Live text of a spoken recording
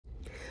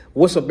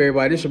What's up,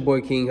 everybody? This your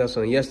boy King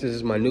Hussle, and yes, this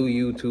is my new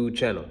YouTube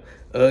channel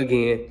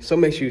again. So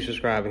make sure you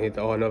subscribe and hit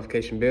the all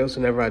notification bell so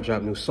whenever I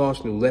drop new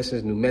sauce, new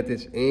lessons, new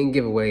methods, and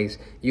giveaways,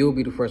 you'll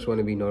be the first one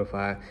to be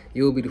notified.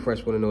 You'll be the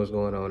first one to know what's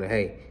going on, and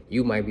hey,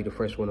 you might be the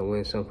first one to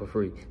win something for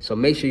free. So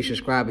make sure you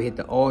subscribe and hit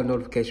the all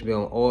notification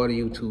bell on all the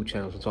YouTube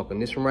channels. I'm talking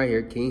this one right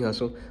here, King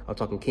Hussle. I'm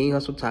talking King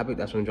Hussle Topic.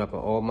 That's when I'm dropping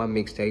all my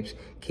mixtapes.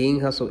 King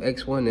Hussle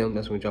X1M.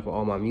 That's when I'm dropping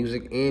all my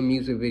music and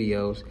music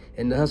videos.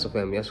 And the Hussle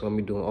family. That's when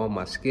I'm doing all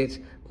my skits,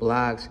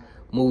 blogs,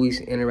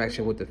 movies,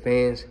 interaction with the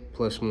fans,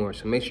 plus more.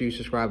 So make sure you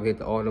subscribe and hit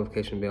the all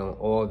notification bell on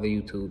all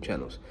the YouTube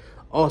channels.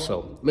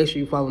 Also, make sure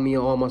you follow me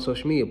on all my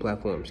social media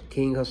platforms.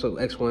 King Hussle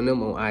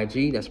X1M on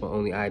IG. That's my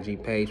only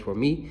IG page for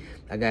me.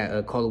 I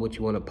got Call It What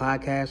You Want a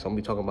podcast. I'm going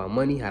to be talking about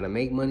money, how to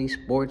make money,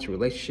 sports,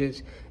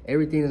 relationships,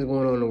 everything that's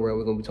going on in the world.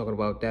 We're going to be talking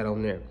about that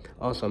on there.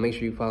 Also, make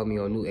sure you follow me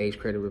on New Age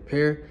Credit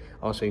Repair.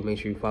 Also, you make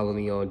sure you follow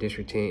me on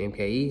District 10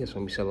 MKE. That's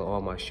when we selling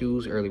all my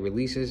shoes, early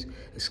releases,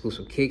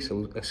 exclusive kicks,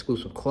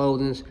 exclusive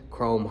clothing,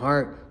 Chrome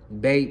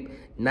Heart, Bape,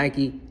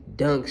 Nike,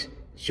 Dunks,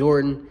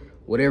 Jordan,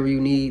 whatever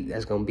you need,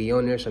 that's going to be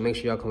on there. So make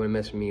sure y'all come and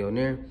mess with me on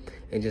there.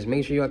 And just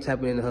make sure y'all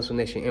tapping in the Hussle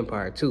Nation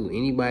Empire too.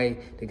 Anybody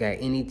that got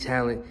any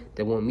talent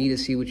that want me to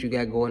see what you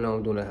got going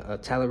on, doing a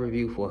talent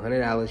review for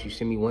 $100, you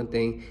send me one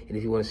thing. And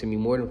if you want to send me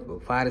more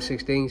than 5 to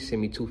 6 things,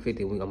 send me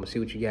 $250. I'm going to see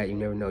what you got. You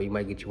never know. You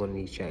might get you one of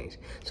these chains.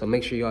 So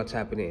make sure y'all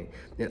tapping in.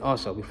 Then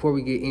also, before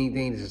we get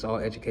anything, this is all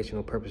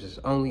educational purposes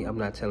only. I'm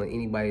not telling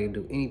anybody to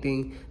do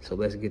anything. So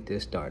let's get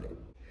this started.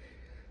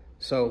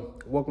 So,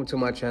 welcome to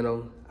my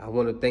channel. I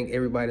want to thank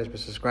everybody that's been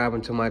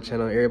subscribing to my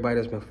channel, everybody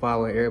that's been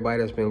following,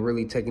 everybody that's been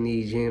really taking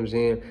these gems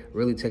in,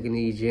 really taking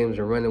these gems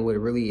and running with it,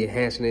 really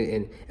enhancing it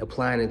and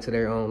applying it to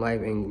their own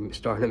life and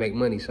starting to make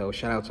money. So,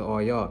 shout out to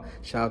all y'all.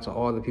 Shout out to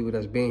all the people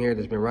that's been here,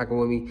 that's been rocking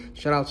with me.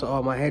 Shout out to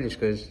all my haters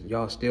because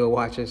y'all still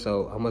watching,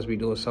 so I must be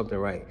doing something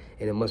right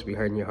and it must be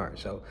hurting your heart.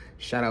 So,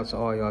 shout out to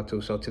all y'all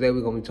too. So, today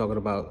we're going to be talking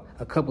about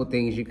a couple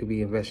things you could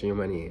be investing your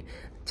money in.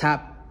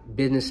 Top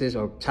businesses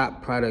or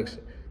top products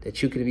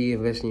that you could be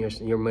investing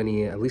your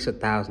money in, at least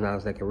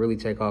 $1,000 that can really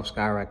take off,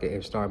 skyrocket,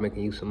 and start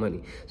making you some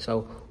money.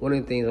 So one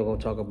of the things I'm going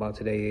to talk about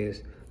today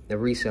is the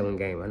reselling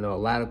game. I know a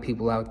lot of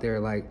people out there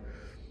like,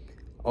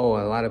 oh,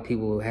 a lot of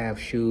people have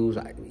shoes.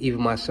 Even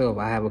myself,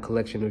 I have a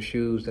collection of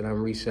shoes that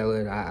I'm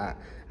reselling.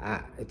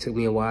 It took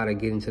me a while to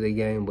get into the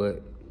game,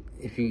 but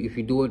if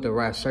you do it the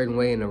right certain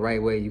way and the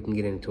right way, you can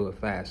get into it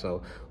fast.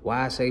 So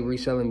why I say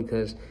reselling?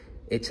 Because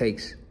it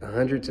takes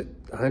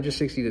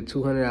 $160 to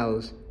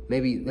 $200.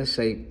 Maybe, let's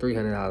say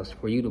 $300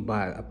 for you to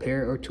buy a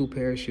pair or 2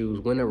 pair of shoes,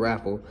 win a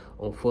raffle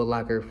on Foot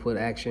Locker, Foot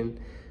Action,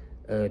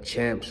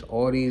 Champs,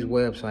 all these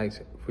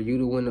websites, for you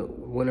to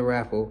win a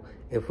raffle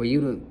and for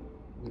you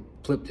to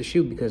flip the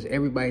shoe, because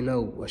everybody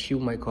know a shoe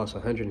might cost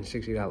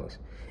 $160.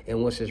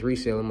 And once it's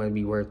resale, it might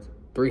be worth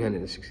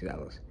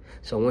 $360.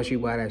 So once you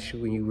buy that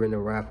shoe and you win a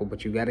raffle,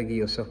 but you got to give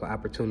yourself an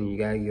opportunity, you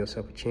got to give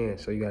yourself a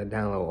chance. So you got to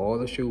download all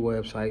the shoe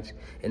websites.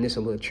 And this is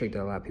a little trick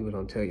that a lot of people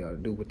don't tell y'all to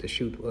do with the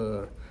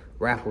shoe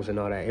raffles and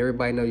all that.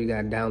 Everybody know you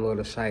got to download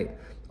a site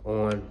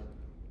on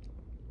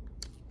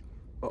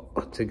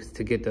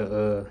to get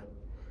the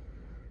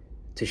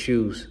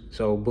shoes.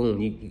 So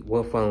boom,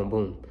 one phone,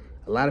 boom.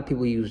 A lot of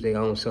people use their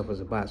own self as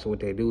a bot. So what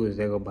they do is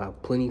they go buy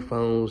plenty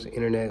phones,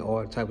 internet,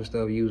 all type of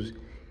stuff.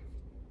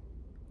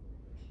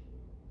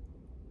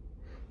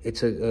 It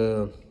took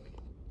the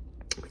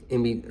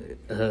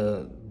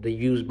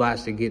used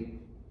bots to get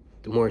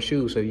more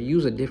shoes. So if you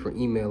use a different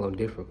email on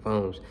different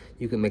phones,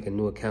 you can make a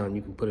new account and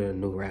you can put in a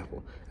new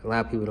raffle. A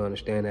lot of people don't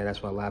understand that.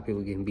 That's why a lot of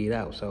people getting beat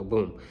out. So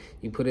boom,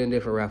 you put in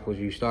different raffles,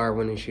 you start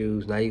winning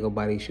shoes. Now you go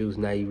buy these shoes,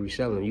 now you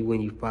resell them. You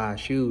win 5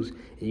 shoes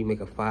and you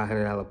make a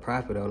 $500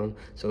 profit on them.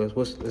 So let's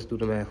do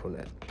the math on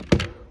that.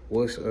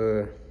 What's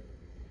 5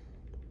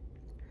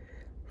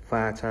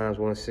 times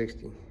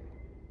 160?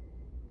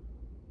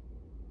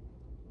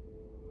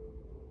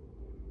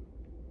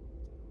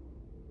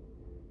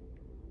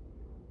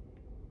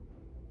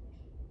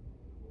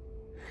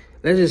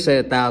 Let's just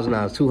say $1,000,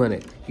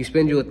 $200. You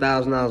spend you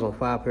 $1,000 on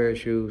 5 pair of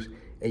shoes,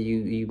 and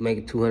you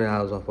make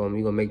 $200 off of them.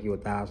 You're gonna make you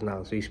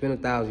 $1,000. So you spend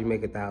 $1,000, you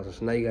make $1,000.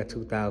 So now you got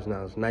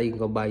 $2,000. Now you can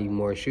go buy you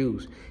more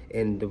shoes.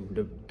 And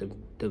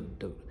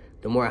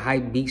the more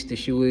hype beats the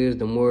shoe is,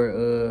 the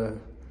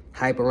more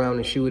hype around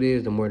the shoe it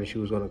is, the more the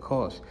shoe is gonna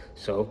cost.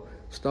 So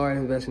start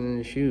investing in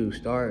the shoes.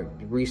 Start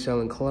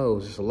reselling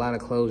clothes. There's a lot of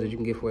clothes that you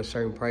can get for a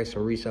certain price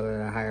and resell it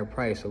at a higher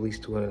price, at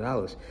least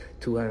 $200.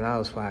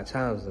 $200 5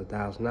 times is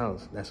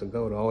 $1,000. That's a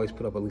goal to always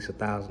put up at least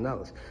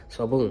 $1,000.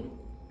 So boom,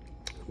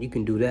 you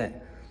can do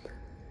that.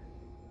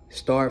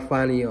 Start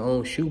finding your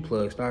own shoe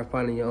plug. Start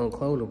finding your own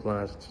clothing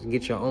lines.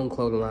 Get your own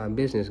clothing line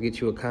business.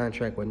 Get you a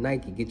contract with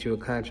Nike. Get you a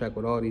contract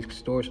with all these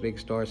stores so they can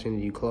start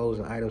sending you clothes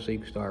and items so you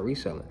can start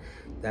reselling.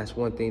 That's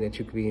one thing that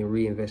you could be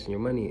reinvesting your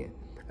money in.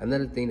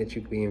 Another thing that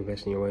you could be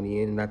investing your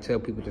money in, and I tell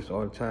people this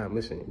all the time,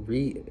 listen,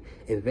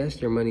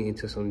 invest your money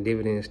into some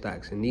dividend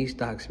stocks. And these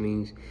stocks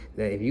means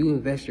that if you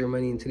invest your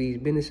money into these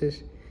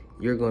businesses,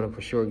 you're going to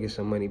for sure get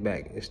some money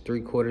back. It's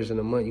 3/4 in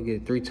a month. You get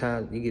it 3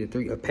 times. You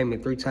get a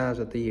payment 3 times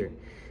of the year,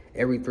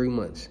 every 3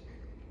 months.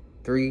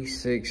 3,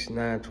 6,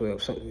 9,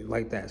 12, something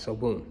like that. So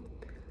boom,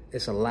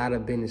 it's a lot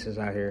of businesses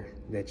out here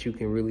that you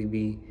can really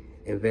be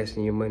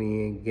investing your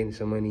money in, getting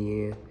some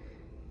money in,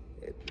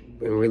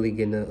 and really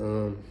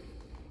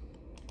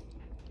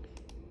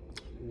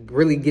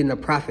getting a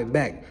profit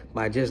back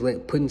by just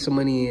putting some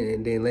money in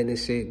and then letting it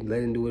sit,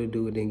 letting it do what it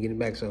do, and then getting it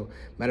back. So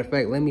matter of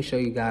fact, let me show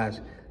you guys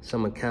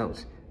some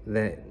accounts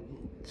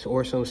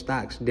or some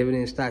stocks,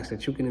 dividend stocks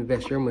that you can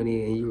invest your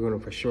money in and you're gonna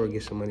for sure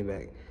get some money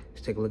back.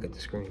 Let's take a look at the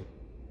screen.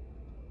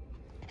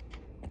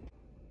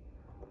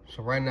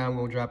 So right now I'm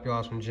gonna drop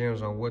y'all some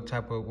gems on what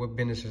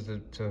businesses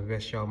to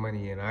invest y'all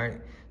money in, all right?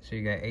 So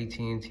you got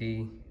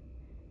AT&T,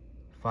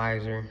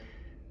 Pfizer,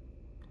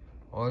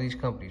 all these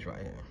companies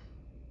right here.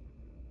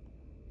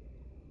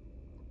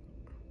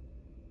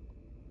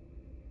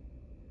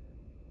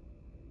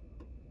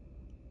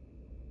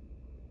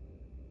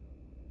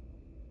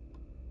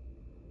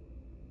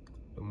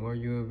 The more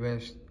you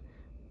invest,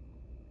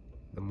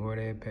 the more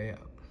they pay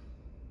out.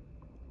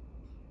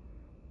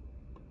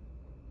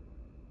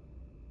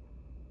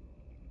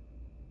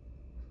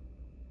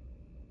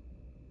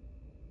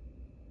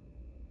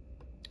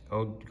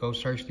 Go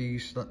search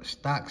these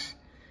stocks.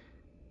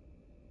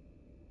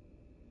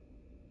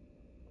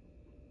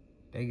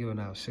 They giving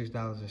out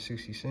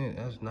 $6.60.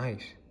 That's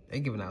nice.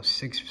 They giving out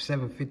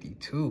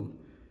 $7.52.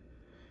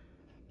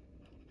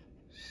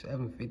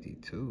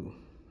 $7.52.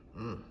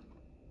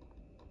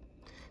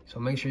 So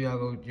make sure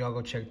y'all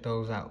go check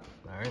those out.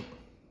 All right.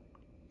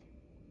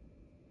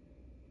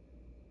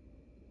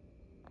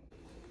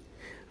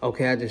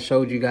 Okay, I just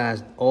showed you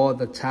guys all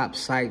the top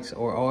sites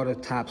or all the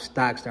top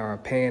stocks that are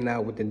paying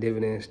out with the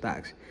dividend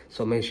stocks.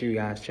 So make sure you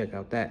guys check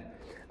out that.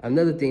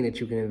 Another thing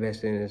that you can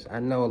invest in is, I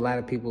know a lot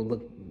of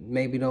people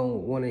maybe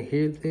don't want to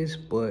hear this,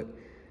 but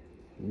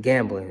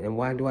gambling. And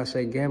why do I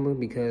say gambling?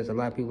 Because a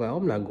lot of people are like, oh,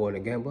 I'm not going to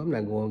gamble. I'm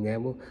not going to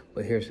gamble.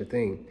 But here's the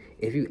thing.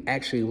 If you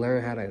actually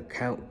learn how to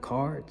count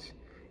cards,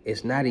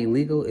 it's not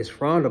illegal. It's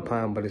frowned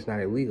upon, but it's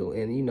not illegal.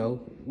 And, you know,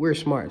 we're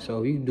smart.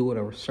 So if you do it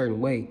a certain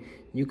way,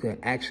 you can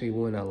actually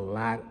win a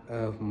lot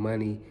of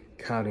money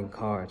counting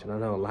cards. And I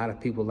know a lot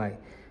of people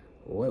like,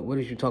 what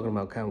is you talking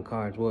about counting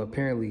cards? Well,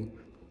 apparently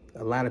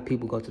a lot of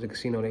people go to the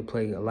casino. They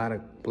play a lot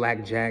of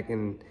blackjack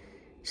and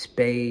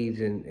spades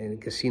and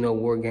casino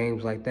war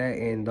games like that.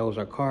 And those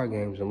are card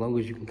games. As long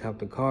as you can count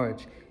the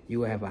cards, you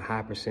will have a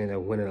high percent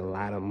of winning a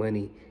lot of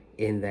money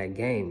in that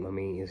game. I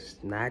mean, it's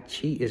not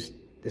cheap.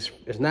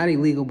 It's not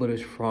illegal, but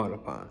it's frowned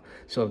upon.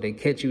 So if they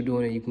catch you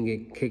doing it, you can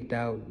get kicked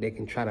out. They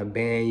can try to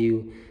ban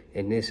you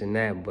and this and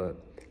that, but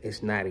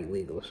it's not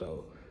illegal.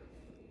 So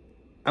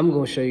I'm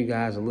going to show you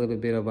guys a little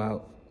bit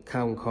about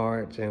counting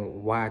cards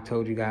and why I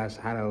told you guys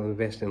how to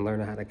invest and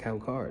learn how to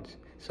count cards.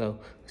 So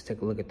let's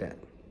take a look at that.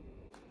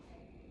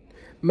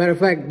 Matter of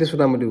fact, this is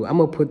what I'm going to do. I'm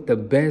going to put the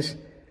best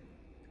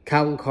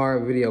counting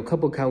card video, a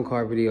couple counting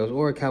card videos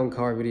or a counting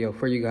card video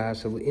for you guys.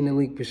 So in the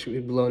link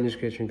below in the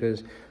description,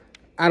 because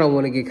I don't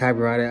want to get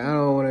copyrighted. I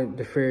don't want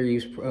to fair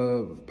use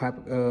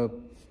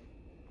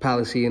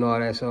policy and all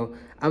that. So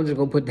I'm just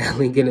going to put that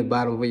link in the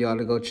bottom for y'all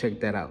to go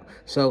check that out.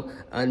 So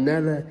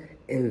another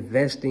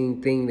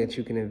investing thing that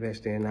you can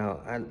invest in. Now,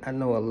 I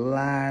know a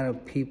lot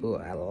of people,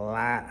 a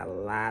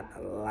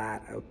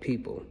lot of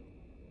people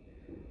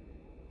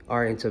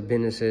are into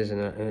businesses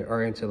and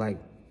are into like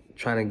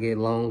trying to get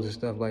loans and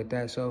stuff like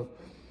that. So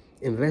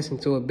invest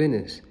into a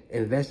business.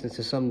 Invest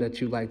into something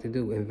that you like to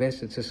do.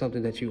 Invest into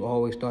something that you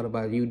always thought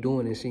about you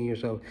doing and seeing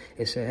yourself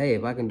and say, hey,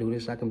 if I can do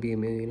this, I can be a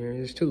millionaire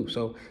in this too.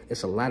 So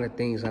it's a lot of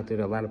things out there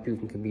that a lot of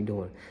people can be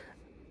doing.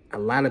 A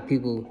lot of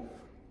people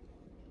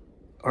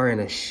are in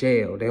a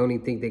shell. They only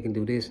think they can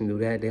do this and do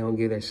that. They don't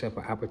give themselves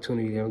an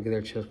opportunity. They don't give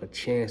themselves a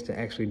chance to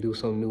actually do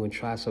something new and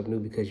try something new,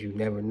 because you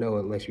never know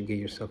unless you give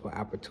yourself an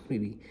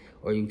opportunity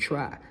or you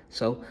try.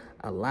 So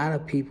a lot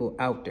of people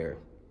out there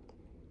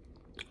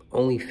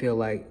only feel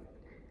like,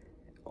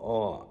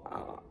 oh,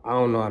 I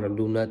don't know how to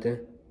do nothing.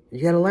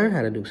 You got to learn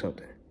how to do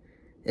something.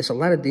 It's a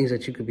lot of things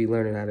that you could be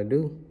learning how to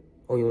do.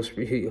 I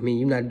mean,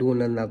 you're not doing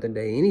nothing out the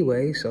day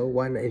anyway, so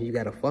why not, if you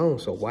got a phone,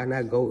 so why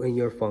not go in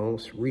your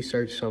phones,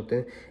 research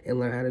something, and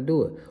learn how to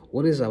do it?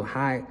 What is a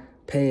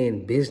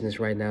high-paying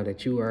business right now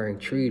that you are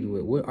intrigued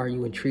with? What are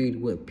you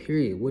intrigued with,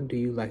 period? What do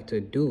you like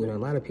to do? And a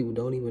lot of people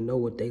don't even know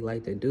what they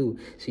like to do.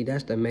 See,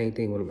 that's the main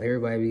thing. When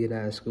everybody get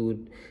out of school,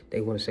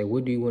 they want to say,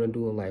 what do you want to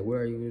do in life? Where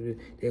are you?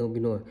 They don't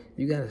be knowing.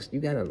 You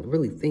gotta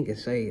really think and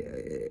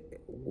say,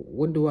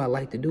 what do I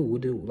like to do?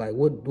 What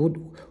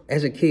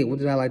as a kid, what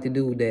did I like to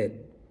do that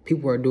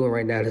people are doing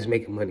right now that's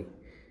making money?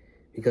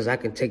 Because I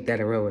can take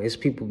that around. It's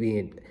people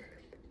making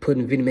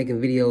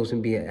videos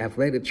and being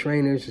athletic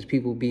trainers. It's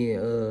people being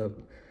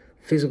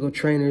physical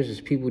trainers. It's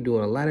people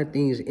doing a lot of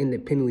things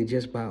independently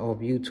just by off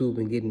YouTube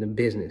and getting the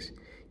business.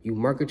 You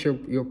market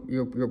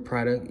your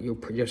product.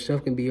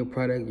 Yourself can be your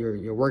product.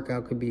 Your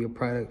workout could be your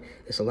product.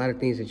 It's a lot of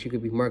things that you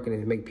could be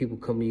marketing to make people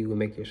come to you and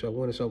make yourself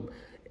want it. So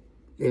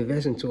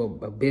invest into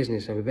a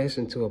business, invest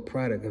into a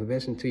product,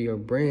 invest into your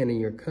brand and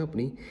your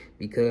company,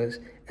 because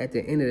at the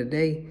end of the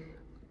day,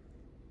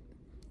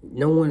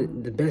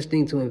 the best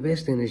thing to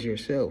invest in is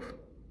yourself.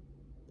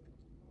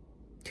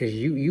 Because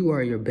you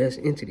are your best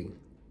entity.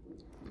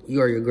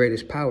 You are your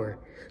greatest power.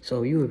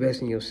 So if you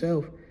invest in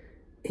yourself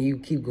and you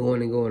keep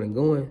going and going and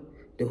going,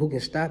 then who can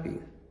stop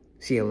you?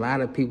 See, a lot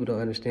of people don't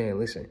understand.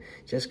 Listen,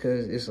 just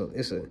because it's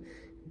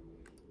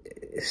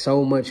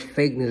so much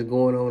fakeness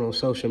going on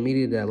social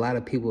media that a lot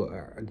of people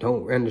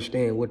don't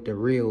understand what the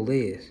real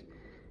is.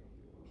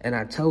 And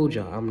I told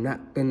y'all, I'm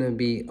not gonna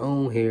be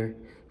on here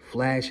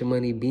flashing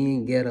money,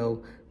 being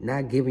ghetto,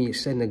 not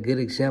setting a good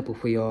example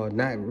for y'all,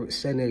 not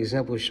setting an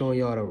example showing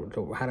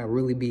y'all how to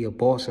really be a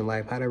boss in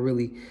life, how to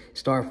really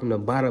start from the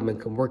bottom and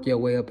can work your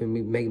way up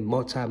and make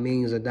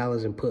multi-millions of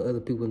dollars and put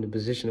other people in the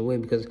position to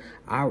win. Because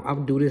I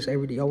do this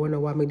every day. Y'all wanna know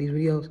why I make these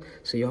videos?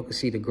 So y'all can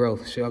see the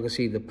growth, so y'all can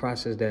see the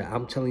process that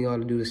I'm telling y'all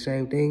to do the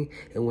same thing.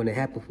 And when it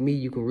happened for me,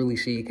 you can really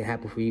see it can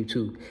happen for you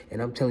too.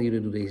 And I'm telling you to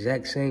do the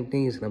exact same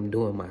things that I'm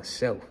doing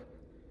myself.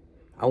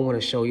 I want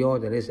to show y'all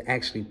that it's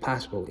actually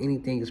possible.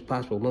 Anything is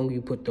possible. As long as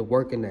you put the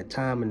work and that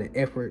time and the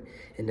effort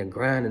and the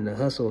grind and the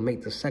hustle and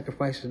make the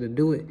sacrifices to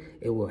do it,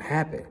 it will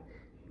happen.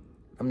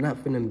 I'm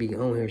not finna be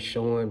on here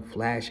showing,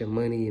 flashing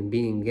money and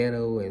being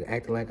ghetto and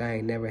acting like I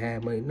ain't never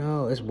had money.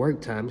 No, it's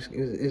work time.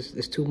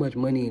 It's too much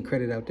money and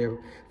credit out there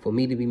for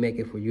me to be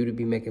making, for you to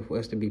be making, for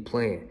us to be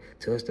playing,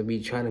 to us to be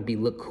trying to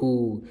look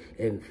cool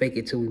and fake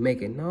it till we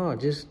make it. No,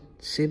 just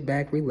sit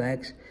back,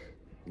 relax.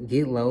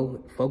 Get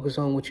low, focus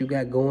on what you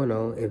got going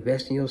on,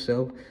 invest in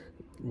yourself,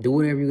 do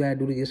whatever you gotta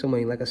do to get some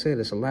money. Like I said,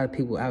 there's a lot of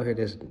people out here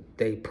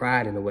they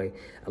pride in the way.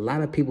 A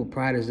lot of people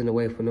pride is in the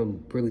way for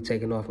them really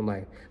taking off in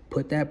life.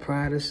 Put that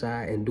pride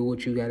aside and do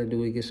what you gotta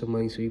do to get some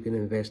money so you can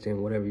invest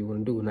in whatever you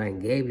wanna do. And I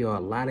gave y'all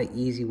a lot of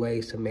easy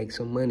ways to make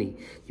some money.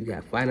 You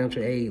got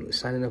financial aid,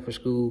 signing up for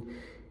school,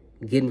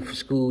 getting for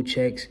school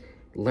checks,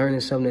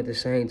 learning something at the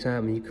same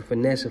time, and you can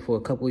finesse it for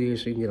a couple of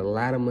years so you can get a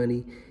lot of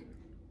money.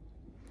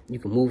 You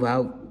can move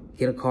out,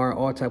 get a car,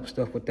 all type of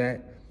stuff with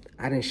that.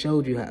 I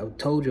told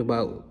you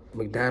about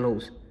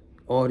McDonald's,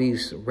 all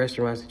these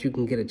restaurants that you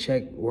can get a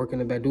check, work in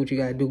the back, do what you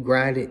gotta do,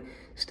 grind it,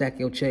 stack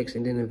your checks,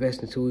 and then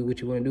invest into what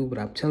you wanna do. But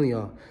I'm telling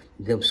y'all,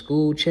 them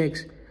school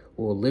checks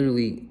will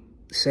literally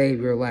save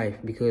your life,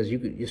 because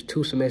it's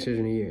 2 semesters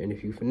in a year. And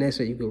if you finesse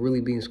it, you could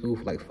really be in school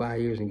for like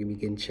 5 years and be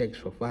getting checks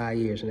for 5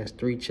 years. And that's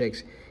 3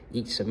 checks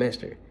each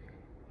semester.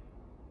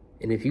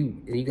 And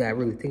you gotta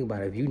really think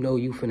about it. If you know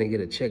you finna get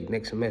a check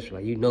next semester,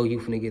 like you know you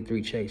finna get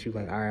 3 checks, you're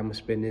like, all right, I'm gonna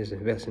spend this,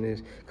 invest in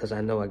this, because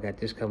I know I got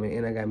this coming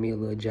in, I got me a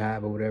little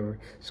job or whatever,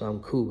 so I'm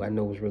cool. I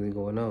know what's really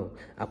going on.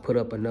 I put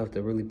up enough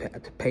to really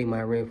pay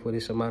my rent for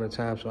this amount of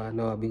time, so I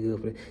know I'll be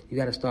good for it. You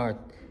gotta start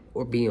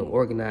being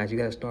organized. You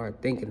gotta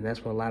start thinking. And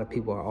that's when a lot of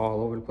people are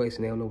all over the place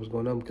and they don't know what's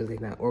going on, because they're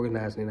not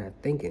organized and they're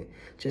not thinking.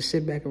 Just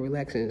sit back and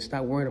relax and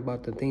stop worrying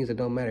about the things that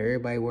don't matter.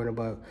 Everybody worrying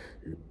about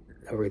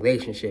a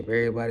relationship.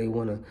 Everybody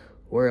wanna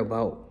worry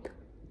about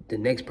the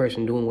next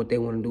person doing what they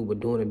want to do, but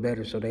doing it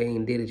better so they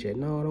ain't did it yet.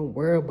 No, don't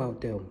worry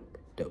about them.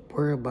 Don't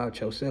worry about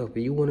yourself.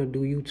 If you want to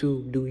do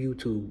YouTube, do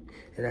YouTube.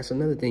 And that's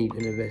another thing you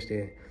can invest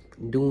in,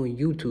 doing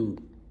YouTube.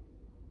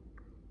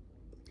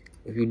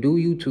 If you do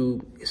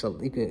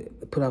YouTube, you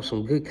can put out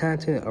some good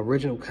content,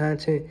 original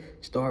content,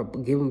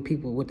 start giving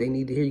people what they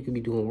need to hear. You could be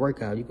doing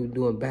workout, you could be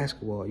doing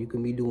basketball, you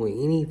can be doing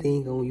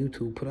anything on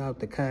YouTube. Put out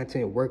the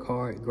content, work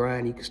hard,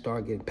 grind, you can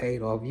start getting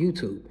paid off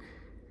YouTube.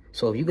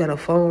 So if you got a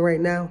phone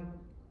right now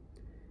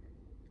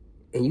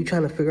and you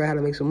trying to figure out how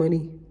to make some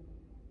money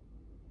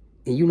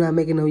and you not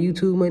making no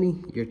YouTube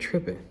money, you're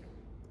tripping.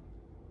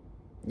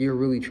 You're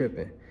really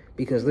tripping.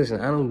 Because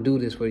listen, I don't do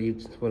this for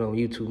no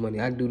YouTube money.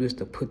 I do this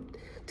to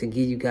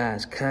give you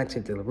guys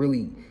content, to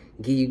really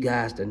give you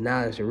guys the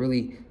knowledge, to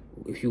really,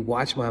 if you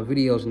watch my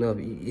videos enough,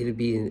 it'll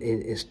be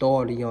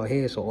installed in your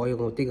head. So all you're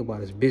gonna think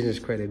about is business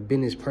credit,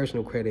 business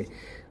personal credit,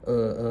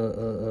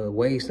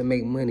 ways to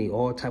make money,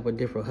 all type of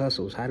different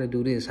hustles, how to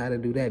do this, how to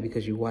do that,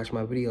 because you watch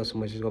my videos so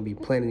much, it's gonna be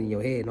planted in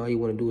your head, and all you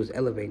want to do is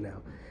elevate now,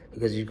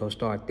 because you're gonna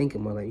start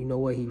thinking more like, you know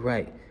what, he's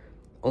right.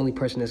 Only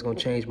person that's gonna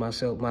change my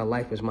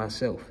life is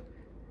myself.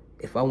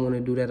 If I want to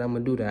do that, I'm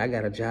gonna do that. I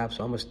got a job,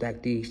 so I'm gonna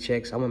stack these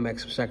checks. I'm gonna make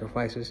some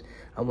sacrifices.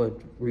 I'm gonna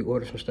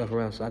reorder some stuff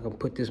around so I can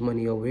put this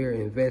money over here,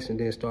 invest, and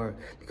then start.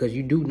 Because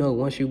you do know,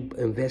 once you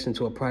invest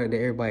into a product that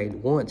everybody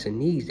wants and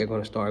needs, they're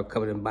gonna start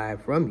coming and buy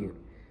it from you.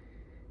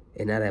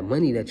 And now that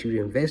money that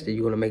you invested,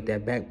 you're gonna make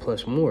that back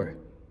plus more.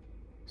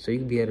 So you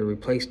can be able to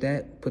replace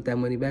that, put that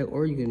money back,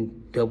 or you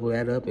can double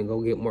that up and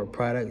go get more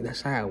product.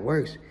 That's how it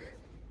works.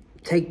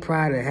 Take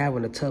pride in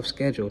having a tough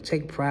schedule.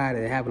 Take pride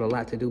in having a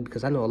lot to do,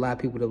 because I know a lot of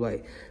people that are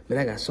like, man,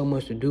 I got so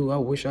much to do. I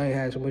wish I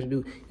had so much to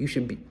do. You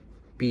should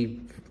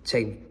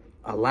take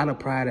a lot of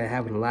pride in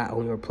having a lot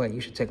on your plate.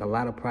 You should take a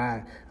lot of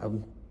pride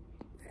of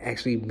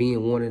actually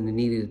being wanted and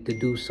needed to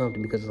do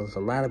something, because there's a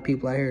lot of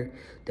people out here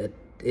that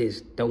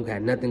don't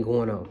got nothing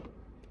going on.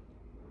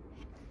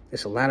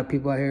 There's a lot of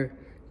people out here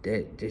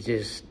that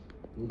just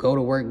go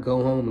to work,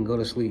 go home, and go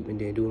to sleep, and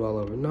then do it all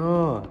over.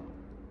 No.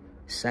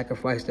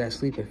 Sacrifice that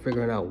sleep and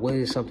figuring out what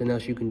is something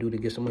else you can do to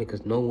get some money,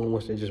 because no one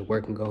wants to just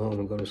work and go home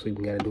and go to sleep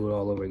and got to do it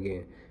all over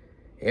again.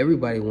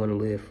 Everybody want to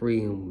live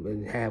free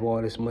and have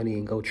all this money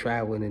and go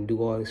traveling and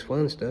do all this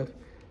fun stuff.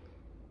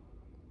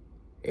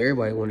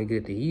 Everybody want to get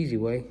it the easy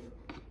way.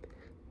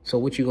 So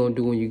what you gonna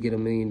do when you get $1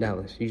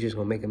 million? You just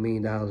gonna make $1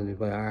 million and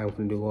be like, all right, I'm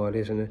gonna do all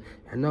this and that.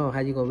 And no, how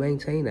you gonna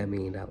maintain that $1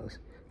 million?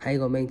 How you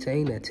gonna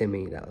maintain that $10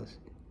 million?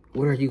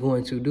 What are you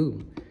going to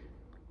do?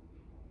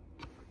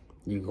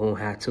 You're gonna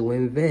have to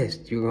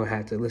invest. You're gonna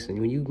have to listen.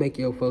 When you make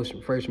your first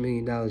 $1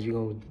 million, you're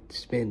gonna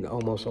spend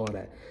almost all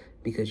that,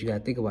 because you gotta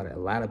think about it. A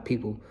lot of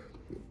people,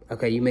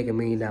 okay, you make $1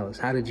 million.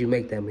 How did you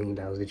make that $1 million?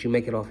 Did you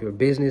make it off your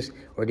business,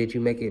 or did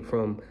you make it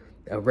from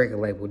a record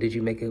label? Did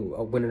you make it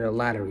winning a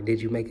lottery?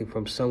 Did you make it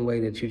from some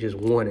way that you just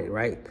won it,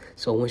 right?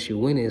 So once you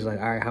win it, it's like,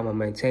 all right, how am I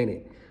maintain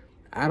it?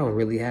 I don't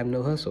really have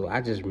no hustle.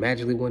 I just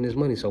magically won this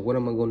money. So what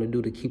am I going to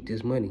do to keep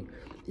this money?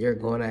 You're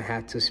going to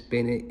have to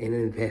spend it and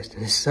invest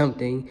in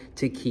something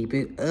to keep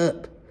it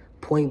up.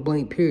 Point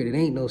blank, period. It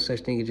ain't no such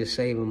thing as just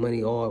saving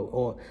money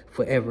all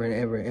forever and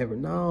ever and ever.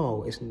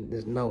 No, it's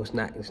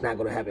not. It's not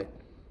going to happen.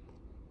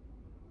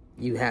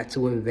 You have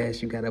to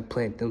invest. You got to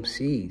plant them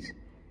seeds.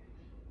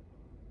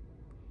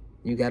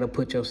 You got to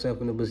put yourself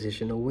in a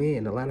position to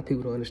win. A lot of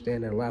people don't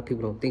understand that. A lot of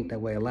people don't think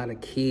that way. A lot of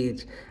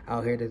kids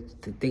out here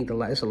to think a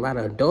lot. There's a lot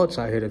of adults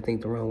out here to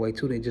think the wrong way,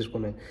 too. They just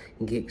want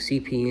to get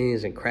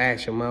CPNs and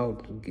crash them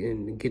out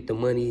and get the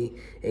money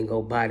and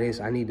go buy this.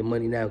 I need the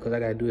money now because I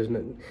got to do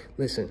this.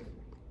 Listen,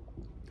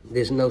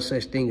 there's no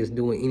such thing as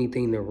doing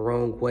anything the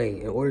wrong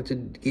way. In order to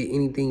get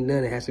anything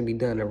done, it has to be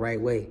done the right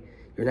way.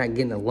 You're not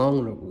getting a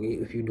loan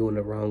if you're doing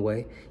it the wrong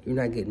way. You're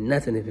not getting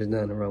nothing if it's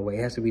done the wrong way.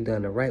 It has to be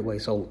done the right way.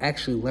 So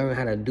actually learn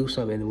how to do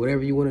something. And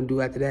whatever you want to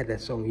do after that,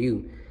 that's on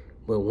you.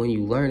 But when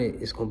you learn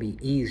it, it's going to be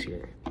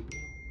easier.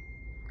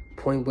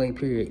 Point blank,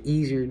 period.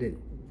 Easier.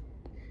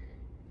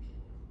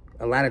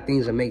 A lot of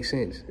things that make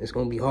sense. It's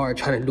going to be hard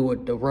trying to do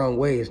it the wrong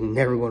way. It's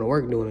never going to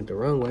work doing it the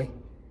wrong way.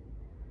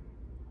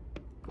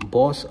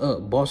 Boss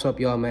up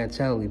y'all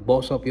mentality,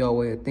 boss up y'all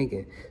way of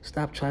thinking.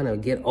 Stop trying to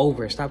get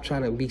over it. Stop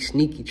trying to be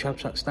sneaky.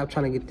 Stop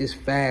trying to get this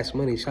fast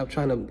money. Stop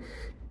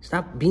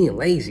being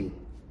lazy.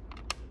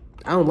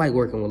 I don't like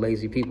working with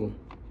lazy people,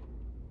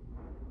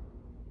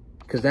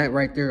 because that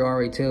right there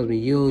already tells me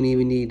you don't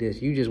even need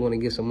this. You just want to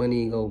get some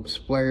money and go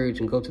splurge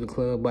and go to the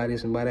club, buy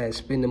this and buy that,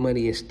 spend the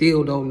money, and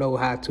still don't know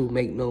how to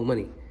make no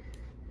money.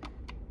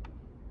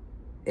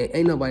 And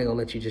ain't nobody gonna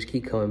let you just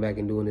keep coming back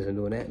and doing this and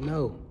doing that.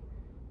 No.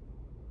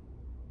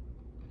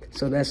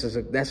 So that's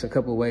a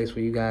couple of ways for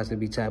you guys to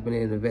be tapping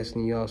in and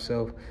investing in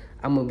yourself.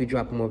 I'm going to be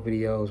dropping more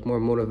videos, more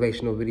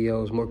motivational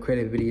videos, more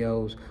credit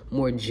videos,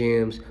 more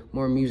gems,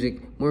 more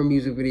music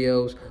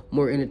videos,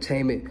 more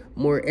entertainment,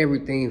 more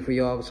everything for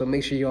y'all. So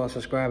make sure y'all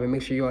subscribe and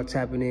make sure y'all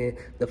tapping in.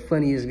 The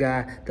funniest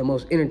guy, the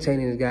most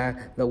entertaining guy,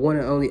 the one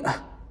and only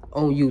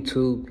on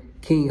YouTube,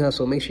 King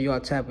Hussle. Make sure y'all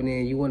tapping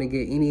in. You want to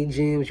get any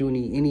gems, you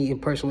need any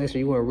in-person lesson,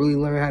 you want to really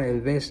learn how to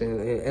invest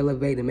and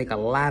elevate and make a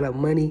lot of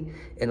money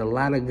in a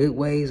lot of good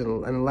ways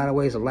and in a lot of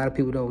ways a lot of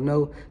people don't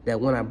know, that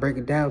when I break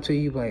it down to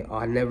you, like, oh,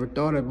 I never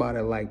thought about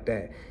it like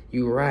that.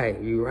 You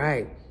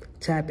right.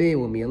 Tap in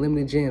with me.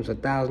 Unlimited gems,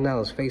 $1,000.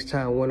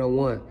 FaceTime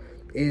 101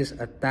 is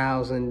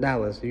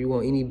 $1,000. If you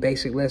want any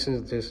basic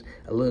lessons, just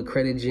a little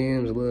credit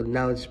gems, a little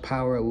knowledge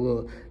power,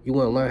 you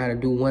want to learn how to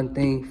do one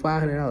thing,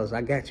 $500.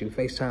 I got you.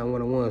 FaceTime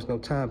 101 is no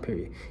time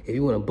period. If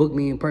you want to book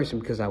me in person,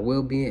 because I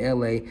will be in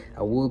LA,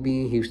 I will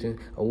be in Houston,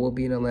 I will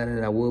be in Atlanta,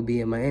 and I will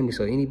be in Miami.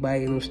 So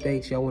anybody in those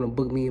states, y'all want to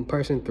book me in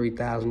person,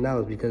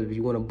 $3,000. Because if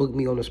you want to book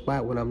me on the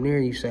spot when I'm there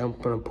and you say I'm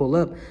going to pull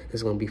up,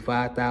 it's going to be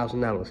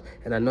 $5,000.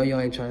 And I know y'all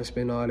ain't trying to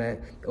spend all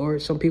that, or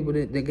some people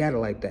that got it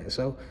like that.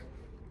 So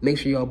make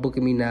sure y'all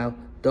booking me now.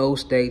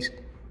 Those states,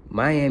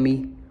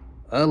 Miami,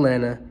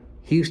 Atlanta,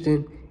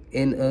 Houston,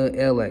 and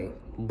LA.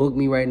 Book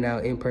me right now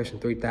in person,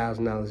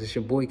 $3,000. It's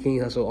your boy King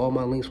Hussle. All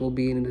my links will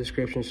be in the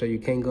description, so you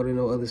can't go to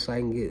no other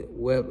site and get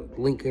web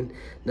linking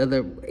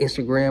another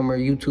Instagram or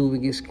YouTube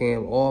and get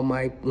scammed. All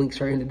my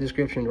links are in the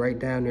description right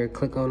down there.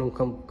 Click on them.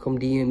 Come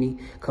DM me.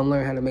 Come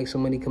learn how to make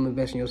some money. Come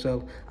invest in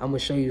yourself. I'm gonna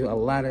show you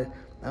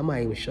I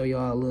might even show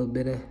y'all a little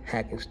bit of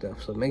hacking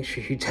stuff. So make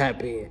sure you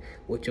tap in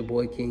with your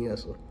boy King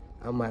Hussle.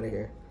 I'm out of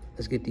here.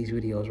 Let's get these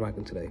videos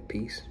rocking today.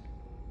 Peace.